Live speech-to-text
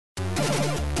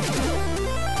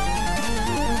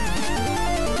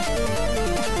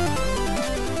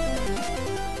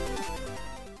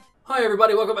Hi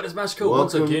everybody, welcome back to Smash Code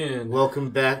once again.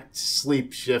 Welcome back to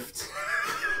Sleep Shift.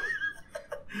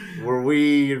 Where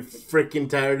we are freaking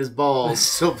tired as balls,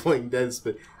 still playing Dead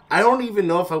Space. I don't even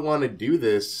know if I want to do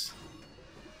this.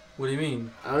 What do you mean?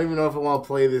 I don't even know if I want to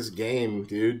play this game,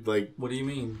 dude. Like, what do you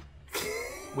mean?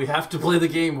 We have to play the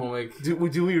game, Homick. Do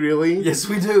we really? Yes,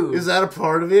 we do. Is that a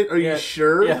part of it? Are you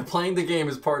sure? Yeah, playing the game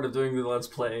is part of doing the Let's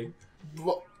Play.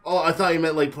 Well, oh, I thought you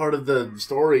meant like part of the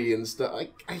story and stuff.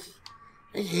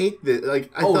 I hate this. Like,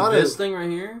 I thought this thing right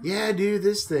here? Yeah, dude,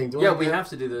 this thing. Yeah, we have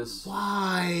to do this.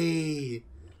 Why?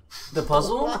 The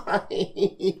puzzle? Why?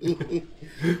 I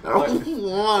don't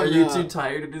want. Are you too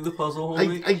tired to do the puzzle,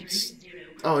 Homick?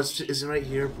 Oh, is it right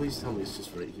here? Please tell me it's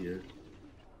just right here.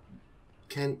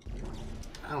 I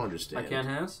don't understand. I can't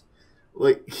has?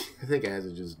 Like, I think I have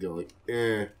to just go like,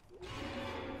 eh.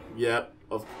 Yep.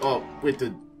 Oh, we have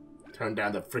to turn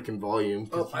down the freaking volume.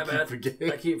 Oh, my bad.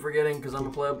 I keep forgetting because I'm a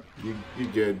pleb. You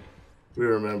good. We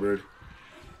remembered.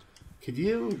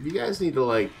 You guys need to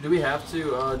like... Do we have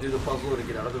to do the puzzle to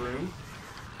get out of the room?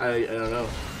 I don't know.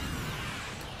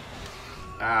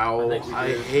 Ow,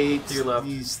 I hate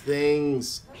these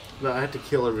things. No, I have to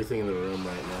kill everything in the room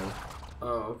right now.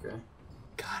 Oh, okay.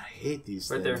 God, I hate these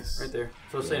things. Right there.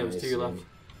 So I was saying it was to your left.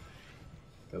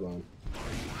 Come on.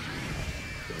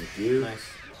 Thank you. Nice.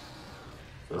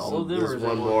 All of them, there's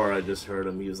one more. I just heard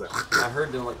him. He was like... I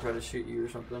heard them like try to shoot you or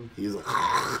something. He's like...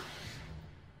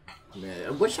 Man, I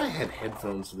wish I had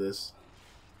headphones for this.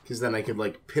 Because then I could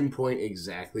like pinpoint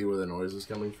exactly where the noise is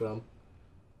coming from.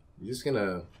 You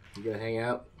gonna hang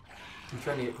out? I'm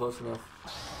trying to get close enough.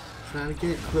 Trying to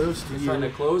get close to you. Trying to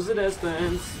close the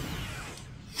distance.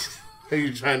 Are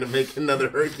you trying to make another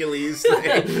Hercules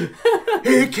thing?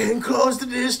 He can close the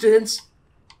distance.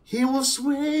 He will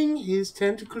swing his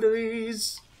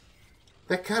tentacles.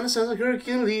 That kind of sounds like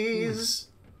Hercules.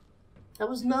 That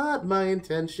was not my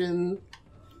intention.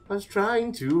 I was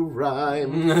trying to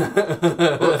rhyme.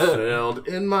 But failed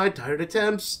in my tired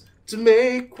attempts to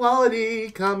make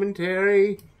quality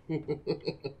commentary. I'm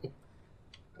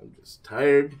just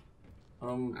tired.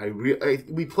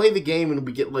 We play the game and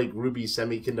we get like ruby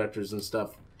semiconductors and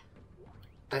stuff.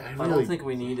 I don't think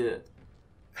we need it.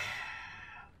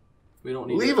 We don't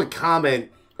need Leave a comment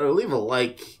or leave a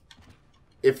like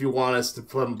if you want us to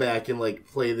come back and like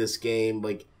play this game,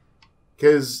 like,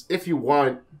 because if you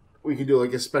want, we can do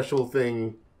like a special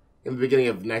thing in the beginning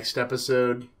of next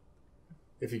episode.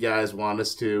 If you guys want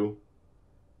us to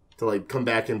like come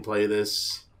back and play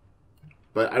this.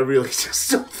 But I really just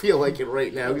don't feel like it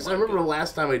right now. Because I remember the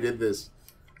last time I did this,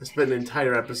 I spent an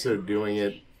entire episode doing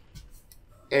it.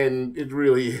 And it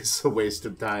really is a waste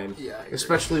of time. Yeah,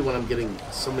 especially when I'm getting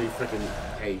so many freaking...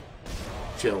 Hey,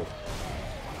 chill.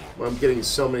 When I'm getting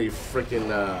so many freaking...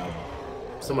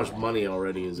 so much money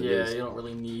already as it is. Yeah, you don't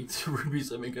really need ruby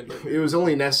semiconductor. It was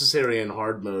only necessary in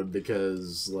hard mode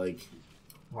because, like...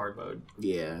 Hard mode.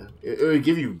 Yeah. It would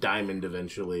give you diamond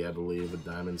eventually, I believe, a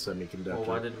diamond semiconductor. Well,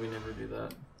 why did we never do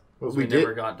that? Well, we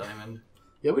never got diamond.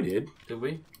 Yeah, we did. Did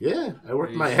we? Yeah, I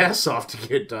worked my ass off to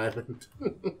get diamond. I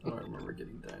don't remember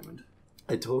getting diamond.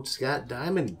 I told Scott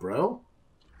diamond, bro.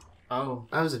 Oh.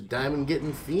 I was a diamond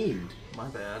getting fiend. My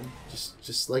bad.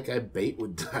 Just like I bait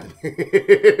with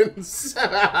diamonds.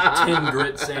 10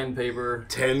 grit sandpaper.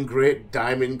 10 grit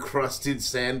diamond crusted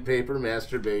sandpaper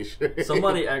masturbation.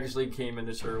 Somebody actually came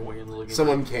into Sherwin-Williams looking.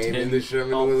 Someone came into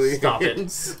Sherwin-Williams. Stop it.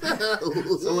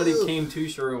 Somebody came to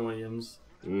Sherwin-Williams.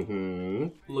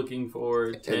 Looking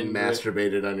for 10 and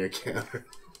masturbated on your counter.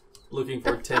 Looking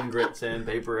for 10 grit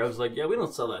sandpaper. I was like, yeah, we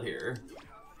don't sell that here.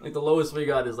 Like, the lowest we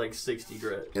got is like 60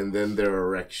 grit. And then their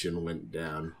erection went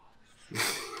down.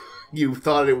 You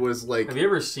thought it was like... Have you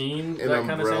ever seen that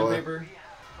kind of sandpaper?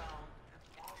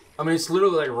 I mean, it's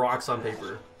literally like rocks on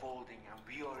paper.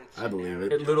 I believe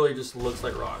it. It literally just looks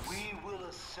like rocks.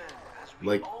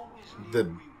 Like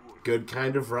the good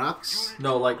kind of rocks?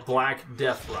 No, like black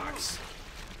death rocks.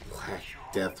 Black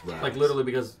death rocks. Like literally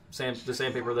because the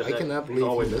sandpaper that... I cannot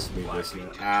believe he missed me this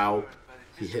now. Ow.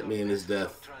 He hit me in his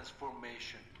death.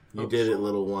 You did it,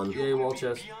 little one. Yay, wall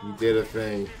chest. You did a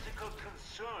thing.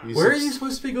 Where are you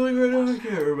supposed to be going right now? I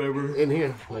can't remember. In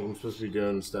here. Like, I'm supposed to be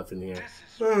doing stuff in here.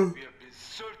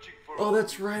 Oh,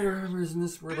 that's right. I remember. Isn't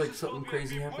this where, like, something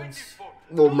crazy happens?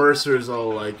 Well, Mercer's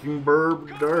all like, you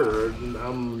burp dirt, and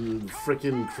I'm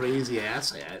freaking crazy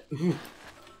ass at.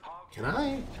 Can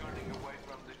I?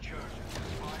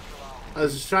 I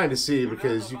was just trying to see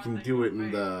because you can do it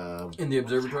in the... In the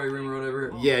observatory room or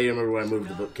whatever? Yeah, you remember when I moved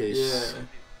the bookcase? Yeah.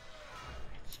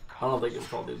 I don't think it's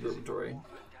called the observatory.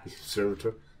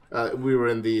 Observatory? We were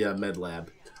in the med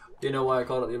lab. Do you know why I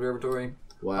called it the observatory?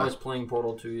 Why? I was playing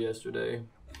Portal 2 yesterday.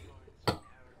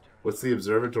 What's the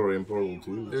observatory in Portal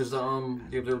 2? There's the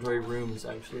observatory rooms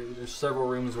actually. There's several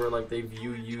rooms where like they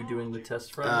view you doing the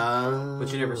test from,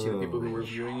 but you never see the people who were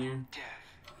viewing you.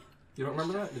 You don't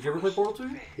remember that? Did you ever play Portal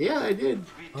 2? Yeah, I did.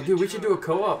 Oh, dude, we should do a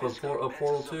co-op of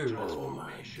Portal 2. Oh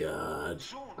my god.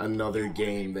 Another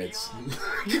game that's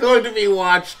going to be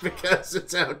watched because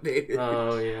it's outdated.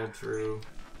 Oh, yeah, true.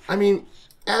 I mean,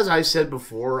 as I said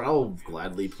before, I'll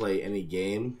gladly play any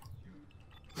game.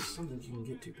 There's something you can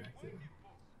get to back there.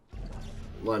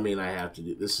 Well, I mean, I have to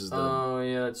do... This is the... Oh,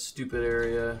 yeah, that stupid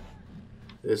area.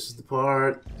 This is the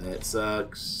part that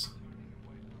sucks.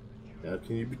 How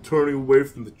can you be turning away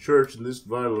from the church in this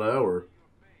vital hour?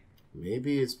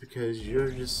 Maybe it's because you're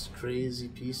just a crazy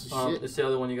piece of shit. It's the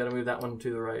other one. You gotta move that one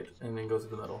to the right and then go through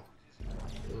the middle.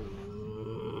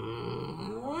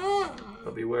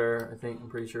 But beware, I'm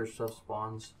pretty sure stuff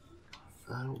spawns.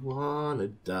 I don't wanna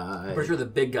die. I'm pretty sure the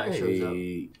big guy shows up.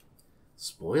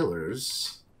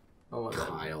 Spoilers. Oh, my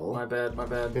Kyle. bad. My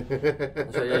bad.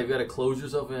 So, yeah, you've gotta close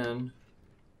yourself in.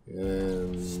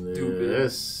 And Stupid.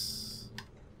 this.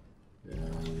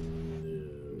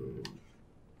 And,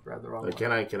 Grab the wrong one.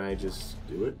 can I just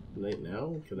do it right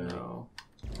now? Can I? No.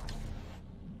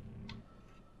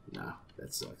 Nah,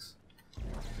 that sucks.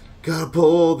 Gotta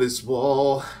pull this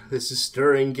wall. This is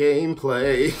stirring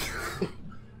gameplay.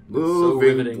 Moving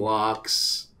riveting.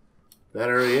 blocks that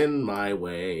are in my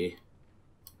way.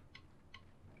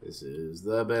 This is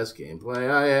the best gameplay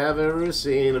I have ever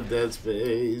seen of Dead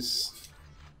Space.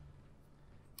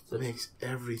 It makes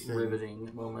everything Riveting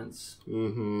moments.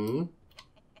 Mm-hmm.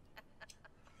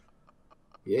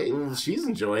 Yeah, well, she's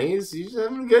enjoying it. She's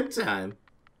having a good time.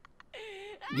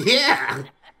 Yeah!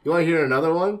 You want to hear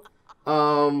another one?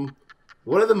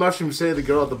 What did the mushroom say to the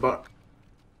girl at the bar?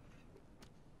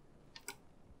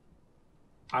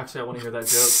 Actually, I want to hear that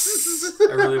joke.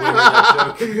 I really want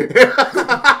to hear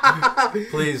that joke.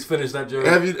 Please finish that joke.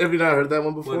 Have you not heard that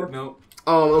one before? No.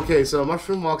 Oh, okay. So a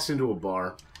mushroom walks into a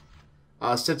bar,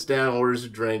 sits down, orders a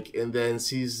drink, and then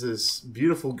sees this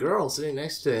beautiful girl sitting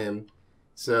next to him.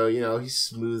 So, you know, he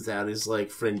smooths out his,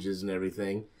 like, fringes and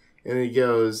everything. And he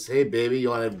goes, "Hey, baby, you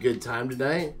want to have a good time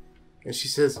tonight?" And she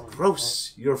says,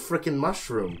 "Gross, you're a frickin'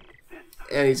 mushroom."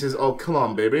 And he says, "Oh, come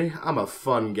on, baby. I'm a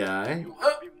fun guy."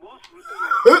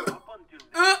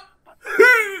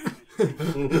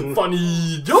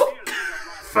 Funny joke!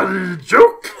 Funny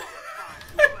joke!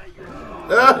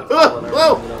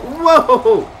 Whoa!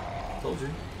 Whoa! Told you.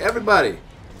 Everybody,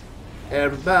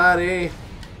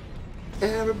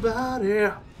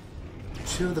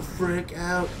 chill the frick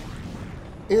out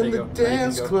in the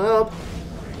dance club.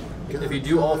 If you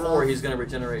do all four, he's gonna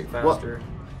regenerate faster.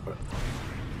 What?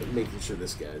 Making sure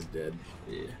this guy's dead.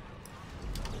 Yeah.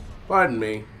 Pardon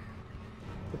me.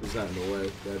 Hope he's not in the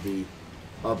way. That'd be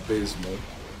abysmal.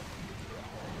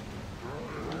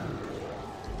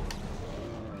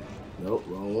 Nope,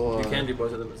 wrong one. You can do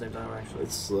both of them at the same time, actually.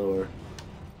 It's slower.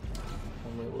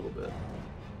 Only a little bit.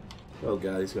 Oh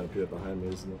god, he's gonna appear behind me,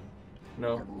 isn't he?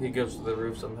 No, he goes to the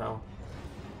roof somehow.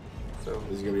 So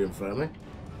Is he gonna be in front of me?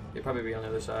 he'll probably be on the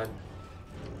other side.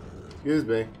 Excuse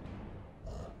me.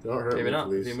 Don't hurt Maybe me, not.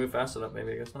 please. If you move fast enough,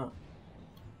 maybe I guess not.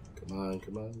 Come on,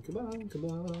 come on, come on, come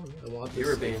on. I want this. You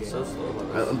were being so slow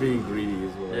about this. I'm being greedy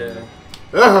as well. Yeah.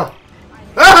 Ah!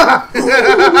 Ah!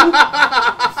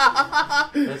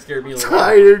 That scared me a little.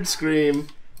 Tired scream.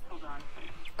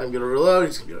 I'm gonna reload.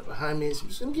 He's gonna get behind me. So I'm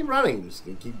just gonna keep running. Just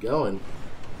gonna keep going.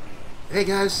 Hey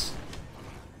guys,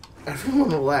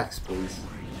 everyone relax, please.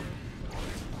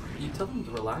 You tell them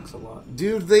to relax a lot.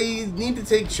 Dude, they need to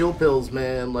take chill pills,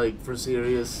 man. Like for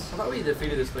serious. I thought we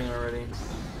defeated this thing already.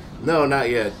 No,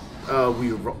 not yet.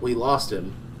 We lost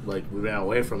him. Like we ran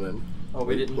away from him. Oh,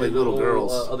 we didn't like do little the whole,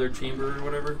 girls. Other chamber or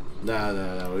whatever?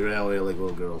 No. We ran away like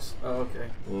little girls. Oh, okay.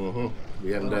 Mm-hmm.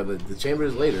 We haven't done the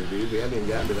chambers later, dude. We haven't even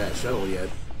gotten to that shuttle yet.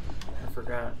 I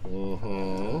forgot.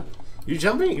 Mm-hmm.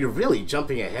 You're really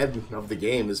jumping ahead of the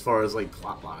game as far as like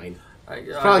plot line.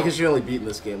 Probably Probably because you're only beaten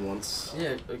this game once.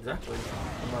 Yeah, exactly.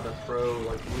 I'm not a pro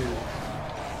like you.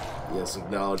 Yes,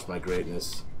 acknowledge my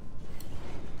greatness.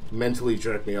 Mentally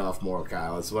jerk me off more,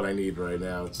 Kyle. That's what I need right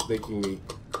now. It's making me.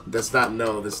 That's not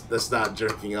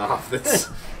jerking off.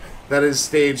 That is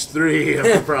stage 3 of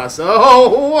the process.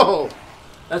 Oh, whoa!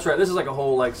 That's right. This is like a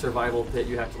whole like survival pit.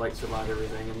 You have to like survive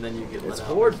everything, and then you get let It's out.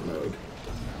 horde mode.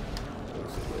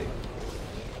 Basically.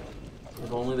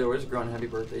 If only there was grunt happy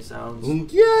birthday sounds.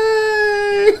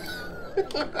 Yay!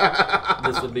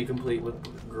 This would be complete with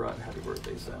grunt happy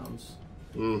birthday sounds.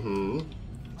 Mm-hmm.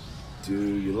 Do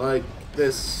you like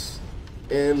this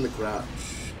in the crotch?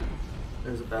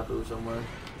 There's a babu somewhere.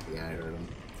 Yeah, I heard him.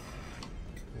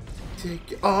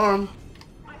 Take your arm.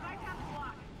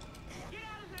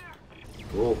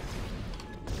 Cool.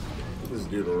 This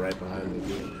dude right behind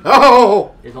me.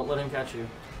 Oh! Yeah, don't let him catch you. You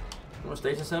want to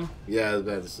stasis him? Yeah, I was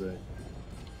about to say.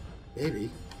 Maybe.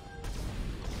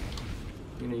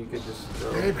 You know, you could just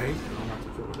go. Hey, baby. You don't have to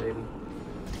kill the baby.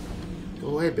 Go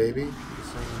away, baby.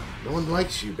 Just saying. No one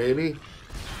likes you, baby.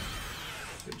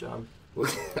 Good job.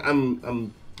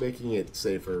 I'm making it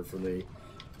safer for me.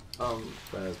 Do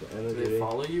they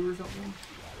follow you or something?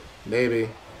 Maybe.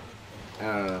 I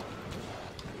don't know.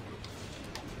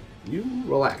 You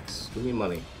relax. Give me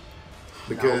money.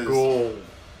 Because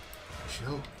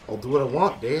chill. I'll do what I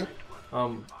want, Dad.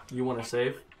 You want to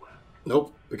save?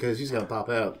 Nope. Because he's gonna pop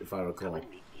out if I recall.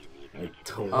 I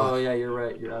don't. Oh yeah, you're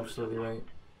right. You're absolutely right.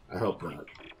 I hope not.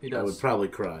 He does. I would probably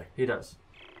cry. He does.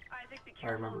 I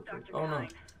remember. Oh no.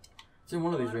 It's in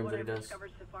one of these rooms that he does.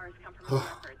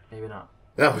 Maybe not.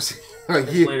 That was like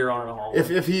later on in the hallway.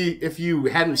 If you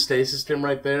hadn't stasised him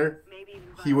right there,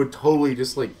 he would totally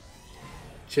just like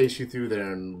chase you through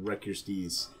there and wreck your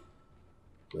steez.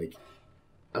 Like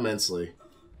immensely.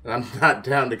 And I'm not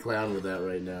down to clown with that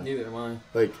right now. Neither am I.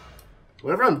 Like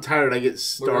whenever I'm tired I get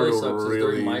startled what really sucks is really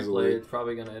during my easily. play, it's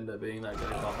probably gonna end up being that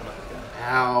guy popping up again.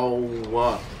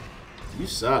 Ow. You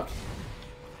suck.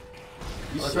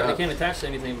 You That's suck. right, I can't attach to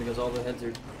anything because all the heads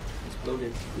are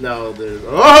exploded. No, there's...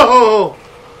 Oh!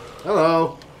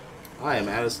 Hello. I am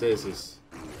out of stasis.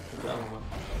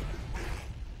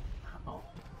 Oh.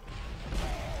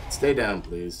 Stay down,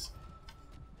 please.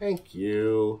 Thank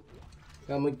you.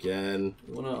 Come again.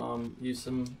 You wanna use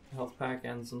some health pack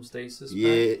and some stasis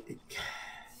Yeah. pack?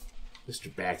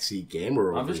 Mr. Backseat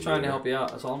Gamer. I'm just trying to help you out.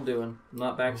 That's all I'm doing. I'm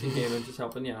not backseat gaming, just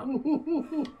helping you out.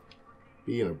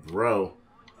 Being a bro.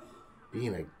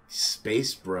 Being a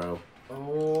space bro.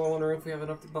 Oh, I wonder if we have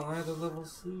enough to buy the level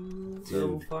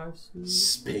 5 suit.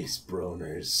 Space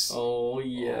broners. Oh,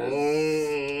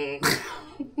 yes.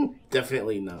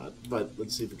 Definitely not. But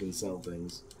let's see if we can sell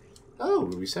things. Oh,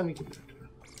 Ruby Semiconductor.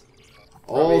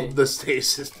 All the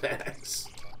stasis packs.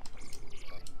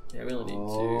 Yeah, we only need 2.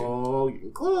 Oh,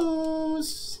 you're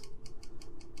close.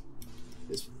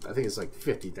 I think it's like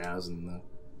 50,000 though.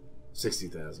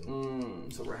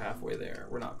 60,000. So we're halfway there.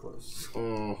 We're not close.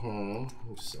 I'm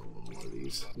selling one of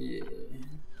these. Yeah.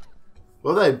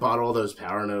 Well, I bought all those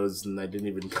power nodes and I didn't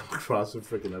even come across a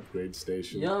freaking upgrade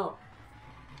station. Yeah.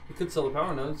 You could sell the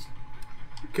power nodes.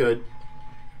 You could.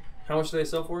 How much do they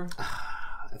sell for?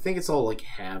 I think it's all like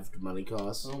halved money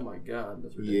costs. Oh my god,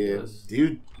 that's ridiculous. Yeah,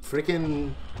 dude,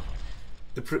 freaking.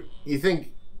 You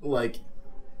think like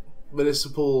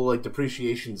municipal like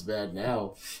depreciation's bad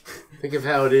now? Think of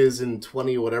how it is in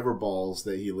 20 whatever balls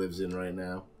that he lives in right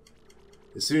now.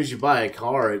 As soon as you buy a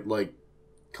car, it like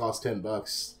costs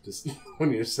 $10 just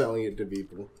when you're selling it to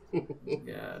people.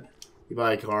 God. You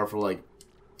buy a car for like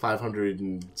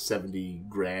 570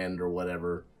 grand or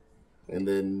whatever. And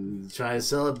then try to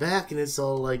sell it back, and it's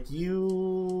all like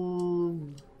you're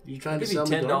trying to sell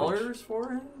me $10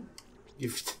 for it.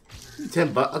 You've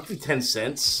 $10. I'll give you 10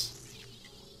 cents.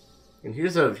 And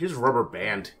here's a rubber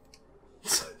band.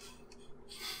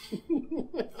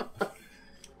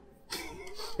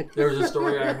 There was a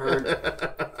story I heard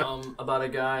about a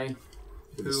guy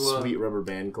with a sweet rubber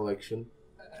band collection.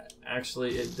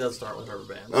 Actually, it does start with rubber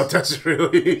bands. Oh, that's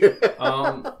really.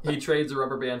 He trades a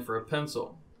rubber band for a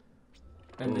pencil.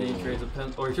 And then he trades he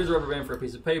trades a rubber band for a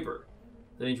piece of paper.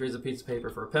 Then he trades a piece of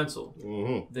paper for a pencil.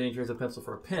 Then he trades a pencil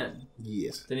for a pen.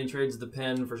 Yes. Then he trades the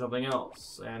pen for something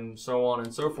else, and so on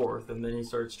and so forth. And then he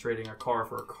starts trading a car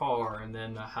for a car, and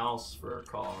then a house for a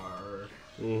car.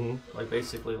 Like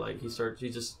basically, like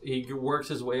he works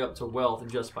his way up to wealth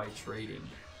just by trading.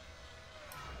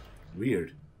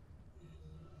 Weird.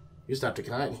 You're not the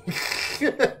kind.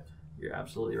 You're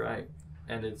absolutely right.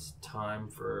 And it's time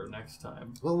for next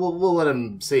time. Well, we'll let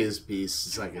him say his piece.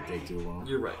 It's not going to take too long.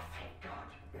 You're right.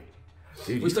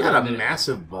 Dude, he's got a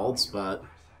massive bald spot.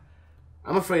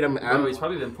 I'm afraid he's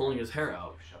probably been pulling his hair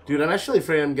out. Dude, I'm actually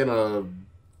afraid I'm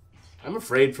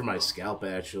afraid for my scalp,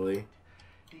 actually.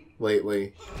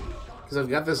 Lately. Because I've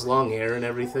got this long hair and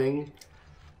everything.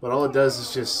 But all it does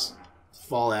is just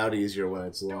fall out easier when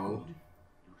it's long.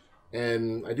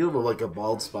 And I do have a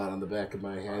bald spot on the back of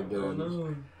my head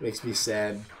that makes me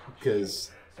sad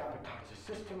because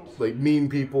like mean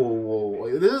people will.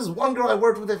 Like, this is one girl I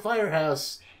worked with at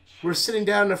Firehouse. We're sitting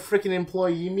down in a freaking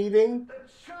employee meeting,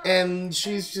 and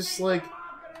she's just like,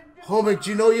 "Homie, do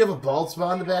you know you have a bald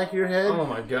spot on the back of your head?" Oh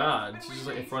my god! She's just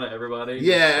like in front of everybody.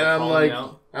 Yeah, and I'm like,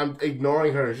 I'm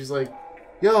ignoring her. She's like,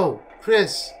 "Yo,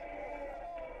 Chris."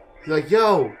 She's like,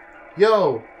 "Yo.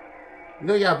 You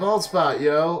know you got a bald spot,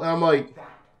 yo." And I'm like,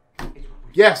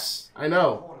 "Yes, I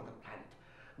know.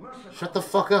 Shut the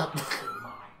fuck up."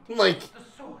 I'm like,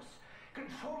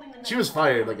 She was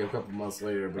fired like a couple months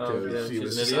later because she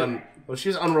was just she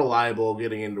was unreliable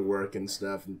getting into work and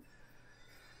stuff. And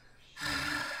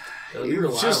be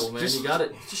reliable, man. You got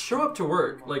it. Just show up to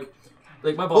work, like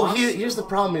my boss. Well, here's the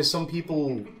problem: is some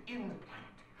people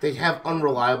they have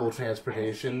unreliable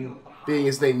transportation, being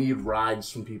as they need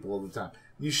rides from people all the time.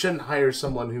 You shouldn't hire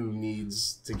someone who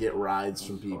needs to get rides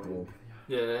from people.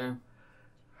 Yeah.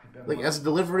 Like as a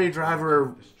delivery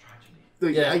driver.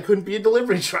 I couldn't be a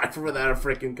delivery driver without a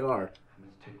freaking car.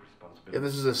 If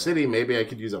this is a city, maybe I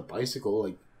could use a bicycle,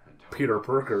 like Peter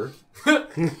Perker.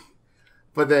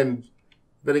 But then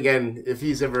again, if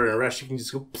he's ever in a rush, you can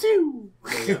just go, pew!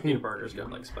 Yeah, Peter Parker's got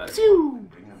like spatting. Pew!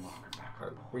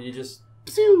 Were you just...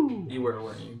 Pew! You were,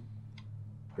 weren't you?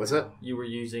 What's that? You were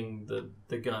using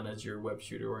the gun as your web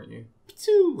shooter, weren't you?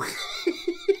 Pew!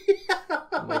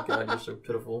 Oh my god, you're so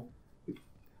pitiful.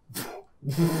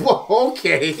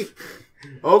 Okay.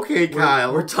 Okay,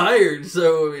 Kyle. We're tired,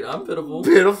 so I mean, I'm pitiful.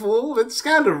 Pitiful? That's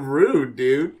kind of rude,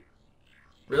 dude.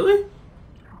 Really?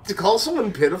 To call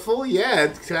someone pitiful? Yeah,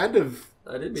 it's kind of...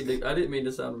 I didn't mean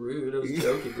to sound rude. I was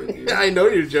joking with you. I know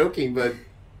you're joking, but...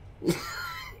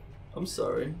 I'm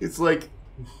sorry. It's like...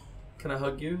 Can I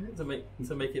hug you to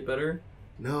make it better?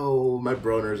 No, my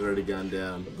broner's already gone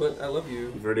down. But I love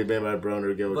you. You've already made my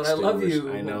broner go But I love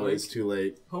you. I know, it's too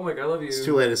late. Homework, I love you. It's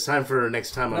too late. It's time for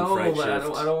next time on Fright Shift.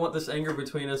 No, I don't want this anger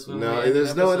between us. No,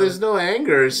 there's no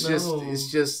anger. It's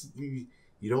just you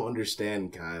don't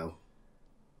understand, Kyle.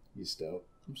 You just don't.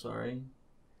 I'm sorry.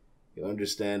 You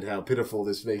understand how pitiful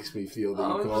this makes me feel that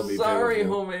you call me pitiful. I'm sorry,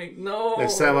 Homic. No.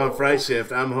 Next time on Fright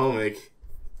Shift, I'm Homic.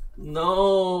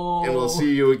 No. And we'll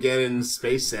see you again in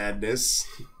Space Sadness.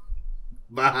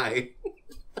 Bye.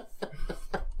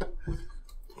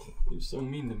 You're so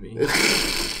mean to me.